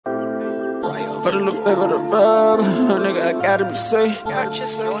But it look back with a rub, nigga, I gotta be safe.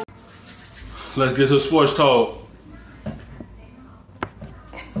 Let's get to sports talk.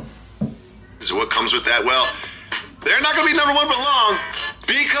 So what comes with that? Well, they're not going to be number one for long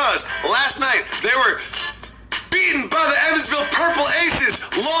because last night they were beaten by the Evansville Purple Aces.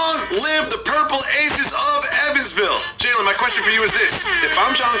 Long live the Purple Aces of Evansville. Jalen, my question for you is this. If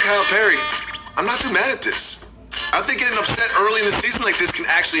I'm John Calipari, I'm not too mad at this. I think getting upset early in the season like this can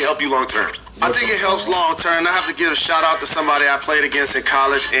actually help you long term. I think it helps long term. I have to give a shout out to somebody I played against in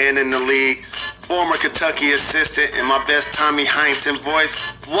college and in the league. Former Kentucky assistant in my best Tommy Heinsohn voice,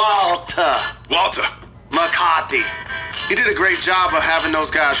 Walter McCarthy. He did a great job of having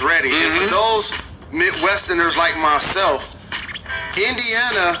those guys ready. And for those Midwesterners like myself,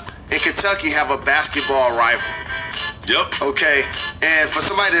 Indiana and Kentucky have a basketball rivalry. Yep. Okay, and for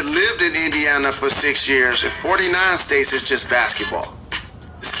somebody that lived in Indiana for 6 years, in 49 states, it's just basketball.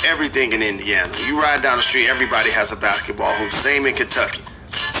 It's everything in Indiana. You ride down the street, everybody has a basketball hoop. Same in Kentucky.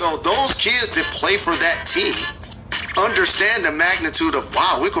 So those kids that play for that team understand the magnitude of,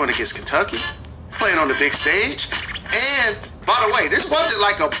 wow, we're going against Kentucky, playing on the big stage. And, by the way, this wasn't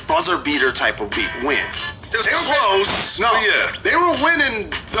like a buzzer beater type of win. It was close. No, yeah. They were winning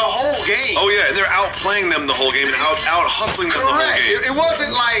the whole game. Oh, yeah, and they're outplaying them the whole game and out hustling them the whole game. It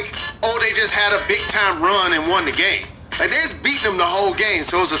wasn't like, oh, they just had a big-time run and won the game. Like, they just beat them the whole game.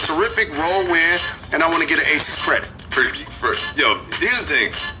 So it was a terrific road win, and I want to give the Aces credit. Yo, here's the thing.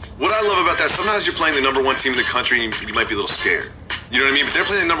 What I love about that, sometimes you're playing the number one team in the country and you might be a little scared. You know what I mean? But they're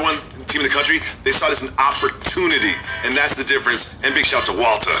playing the number one team in the country. They saw it as an opportunity, and that's the difference. And big shout out to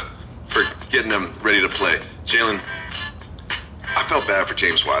Walter for getting them ready to play. Jalen, I felt bad for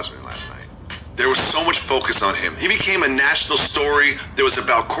James Wiseman last night. There was so much focus on him. He became a national story. There was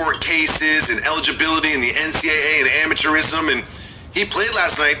about court cases and eligibility and the NCAA and amateurism, and he played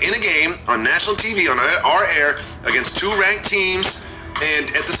last night in a game on national TV on our air against two ranked teams,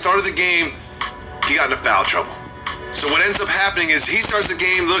 and at the start of the game, he got into foul trouble. So what ends up happening is he starts the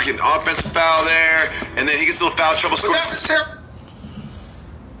game looking, offensive foul there, and then he gets a little foul trouble. But that was terrible.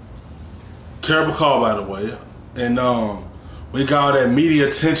 Terrible call, by the way. And we got all that media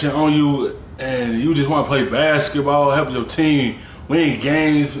attention on you, and you just want to play basketball, help your team win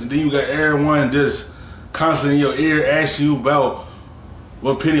games, and then you got everyone just constantly in your ear asking you about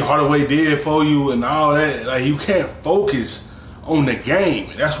what Penny Hardaway did for you and all that. Like, you can't focus on the game.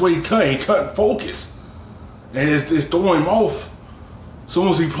 That's what he couldn't. He couldn't focus. And it's throwing him off as soon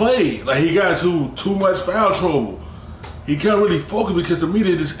as he played. Like, he got too much foul trouble. He can't really focus because the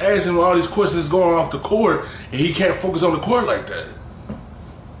media just asking him all these questions going off the court, and he can't focus on the court like that.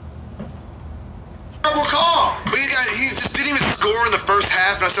 Terrible call. But he just didn't even score in the first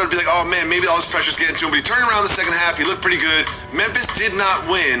half, and I started to be like, oh man, maybe all this pressure's getting to him. But he turned around the second half. He looked pretty good. Memphis did not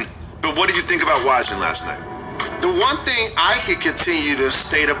win, but what did you think about Wiseman last night? The one thing I could continue to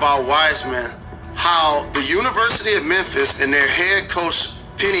state about Wiseman, how the University of Memphis and their head coach,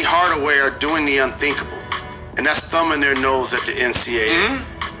 Penny Hardaway, are doing the unthinkable. And that's thumbing their nose at the NCAA.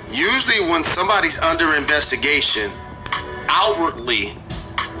 Usually when somebody's under investigation, outwardly,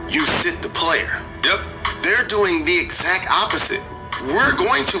 you sit the player. Yep. They're doing the exact opposite. We're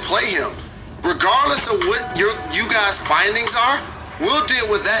going to play him. Regardless of what you guys' findings are, we'll deal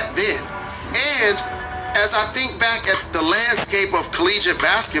with that then. And as I think back at the landscape of collegiate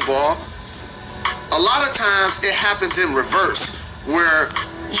basketball, a lot of times it happens in reverse, where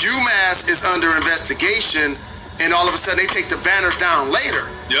UMass is under investigation and all of a sudden they take the banners down later.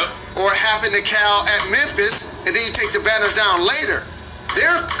 Yep. Or it happened to Cal at Memphis and then you take the banners down later.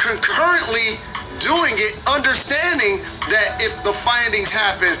 They're concurrently doing it, understanding that if the findings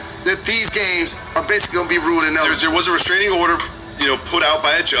happen, that these games are basically going to be ruled enough. There was a restraining order, put out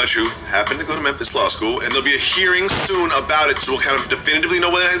by a judge who happened to go to Memphis Law School, and there'll be a hearing soon about it, so we'll kind of definitively know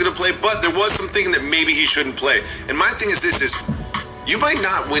whether he's going to play, but there was some thinking that maybe he shouldn't play. And my thing is this is, you might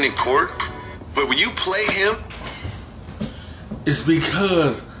not win in court, but when you play him, it's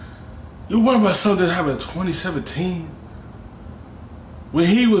because you worry about something that happened in 2017 when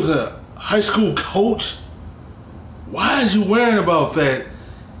he was a high school coach. Why is you worrying about that?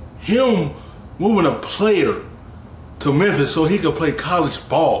 Him moving a player to Memphis so he could play college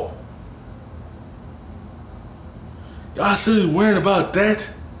ball. Y'all still worrying about that?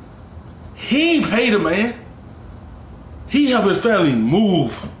 He ain't paid a man. He helped his family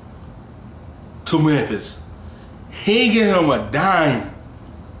move to Memphis. He ain't getting him a dime.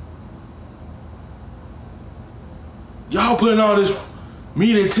 Y'all putting all this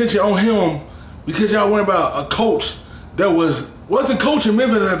media attention on him because y'all worrying about a coach that wasn't coaching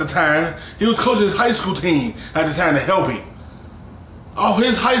Memphis at the time. He was coaching his high school team at the time to help him. off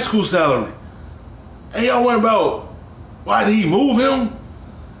his high school salary. And y'all worry about why did he move him?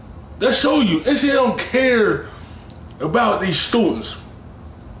 That show you NCAA don't care about these students.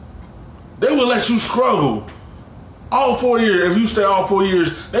 They will let you struggle all 4 years. If you stay all 4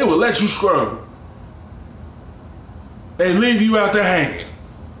 years, they will let you struggle and leave you out there hanging.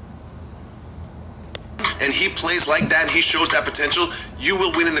 And he plays like that and he shows that potential, you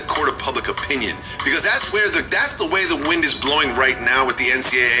will win in the court of public opinion. Because that's the way the wind is blowing right now with the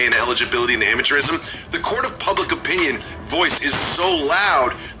NCAA and eligibility and amateurism. The court of public opinion voice is so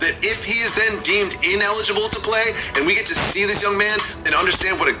loud that if he is then deemed ineligible to play and we get to see this young man and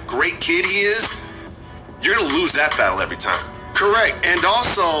understand what a great kid he is, you're going to lose that battle every time. Correct. And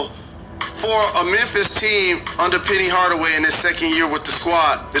also, for a Memphis team under Penny Hardaway in his second year with the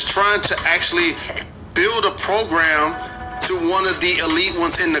squad, is trying to actually build a program to one of the elite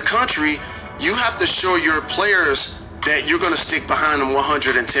ones in the country, you have to show your players that you're going to stick behind them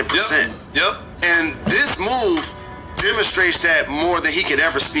 110%. Yep. And this move demonstrates that more than he could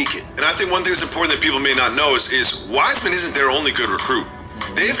ever speak it. And I think one thing that's important that people may not know is Wiseman isn't their only good recruit.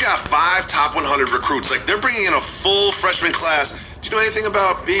 They've got 5 top 100 recruits. Like, they're bringing in a full freshman class. Do you know anything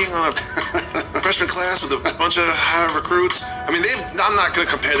about being on a freshman class with a bunch of high recruits? I mean, I'm not going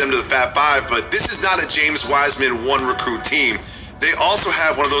to compare them to the Fab Five, but this is not a James Wiseman one recruit team. They also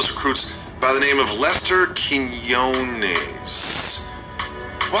have one of those recruits by the name of Lester Quinones.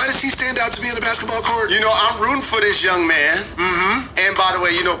 Why does he stand out to me in the basketball court? You know, I'm rooting for this young man. And by the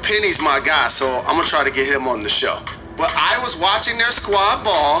way, you know, Penny's my guy, so I'm going to try to get him on the show. But I was watching their squad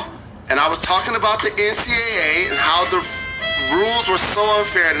ball, and I was talking about the NCAA and how the rules were so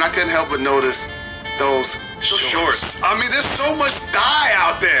unfair, and I couldn't help but notice those shorts. I mean, there's so much dye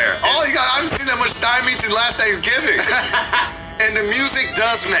out there. I haven't seen that much dye meat since last Thanksgiving. And the music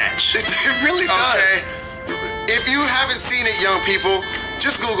does match. It really does. Okay. If you haven't seen it, young people,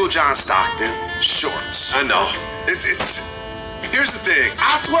 just Google John Stockton shorts. I know. Here's the thing.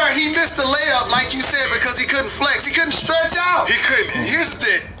 I swear he missed a layup, like you said, because he couldn't flex. He couldn't stretch out. He couldn't. Here's the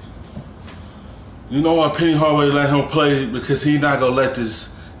thing. You know why Penny Hardaway let him play? Because he's not going to let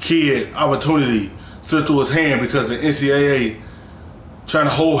this kid opportunity slip through his hand because the NCAA trying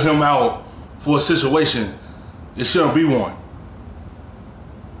to hold him out for a situation. It shouldn't be one.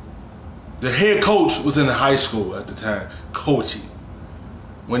 The head coach was in the high school at the time, coaching,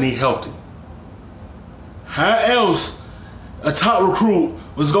 when he helped him. How else a top recruit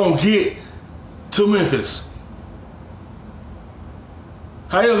was going to get to Memphis?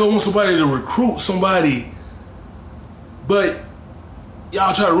 How y'all gonna want somebody to recruit somebody, but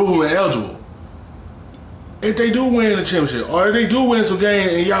y'all try to rule him ineligible? If they do win the championship, or if they do win some game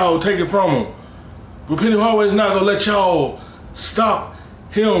and y'all take it from him, but Penny Hardaway's not gonna let y'all stop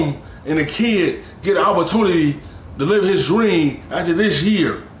him and the kid get an opportunity to live his dream after this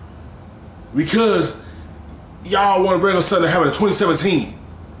year. Because y'all want to bring us something that happened in 2017.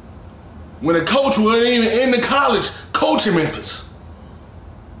 When the coach wasn't even in the college coaching Memphis.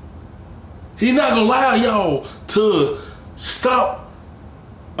 He's not gonna allow y'all to stop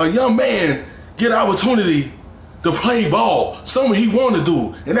a young man get an opportunity to play ball. Something he wanted to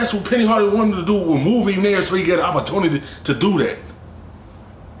do. And that's what Penny Hardaway wanted to do, was move him there so he get an opportunity to do that.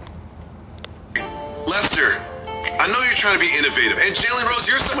 Lester, I know you're trying to be innovative. And Jalen Rose,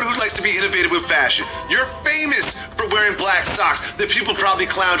 you're someone who likes to be innovative with fashion. You're famous for wearing black socks that people probably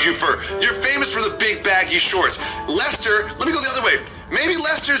clowned you for. You're famous for the big baggy shorts. Lester, let me go the other way. Maybe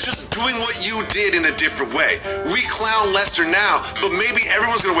Lester's just doing what you did in a different way. We clown Lester now, but maybe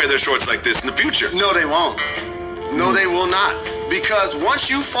everyone's gonna wear their shorts like this in the future. No, they won't. No, they will not. Because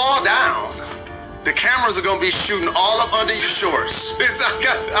once you fall down, the cameras are gonna be shooting all up under your shorts.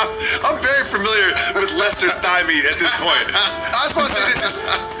 I'm very familiar with Lester's thigh meat at this point. I just want to say this is,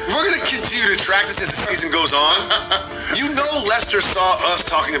 we're gonna continue to track this as the season goes on. You know Lester saw us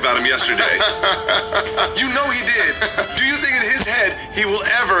talking about him yesterday. You know he did. Do you think in his head he will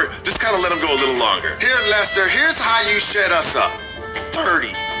ever just kind of let him go a little longer? Here, Lester, here's how you shut us up. 30.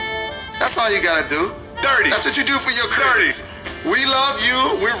 That's all you gotta do. 30. That's what you do for your 30s. We love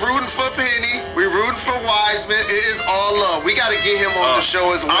you. We're rooting for Penny. We're rooting for Wiseman. It is all love. We got to get him on the show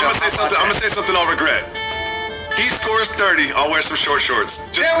as well. I'm gonna say something I'll regret. He scores 30. I'll wear some short shorts.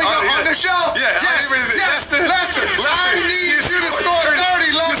 There we go on the show. Yeah. Lester. I need you to score 30.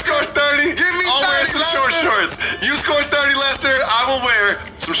 Lester. You score 30. Give me 30. I'll wear some short shorts. You score 30, Lester. I will wear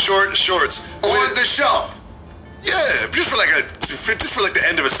some short shorts on the show. Yeah, just for like the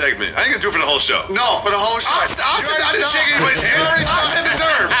end of a segment. I ain't gonna do it for the whole show. No, for the whole show. I didn't shake anybody's hand. I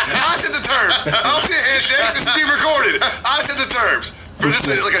said the terms. I don't see a handshake. This is being recorded. I said the terms. For just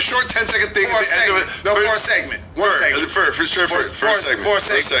like a short 10-second thing at the end of it. No, for a segment. One segment. For segment. For a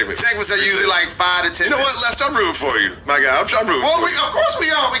segment. Segments are usually like 5 to 10 You know what, Lester? I'm rooting for you, my guy. I'm rooting for you. Of course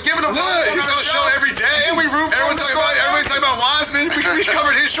we are. We're giving them love. He's on the show every day. And we root for him. Everyone's talking about Wiseman. We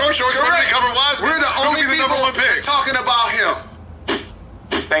covered his shorts. Everybody covered Wiseman. We're the only people talking about him.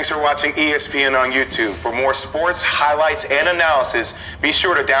 Thanks for watching ESPN on YouTube. For more sports, highlights, and analysis, be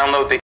sure to download the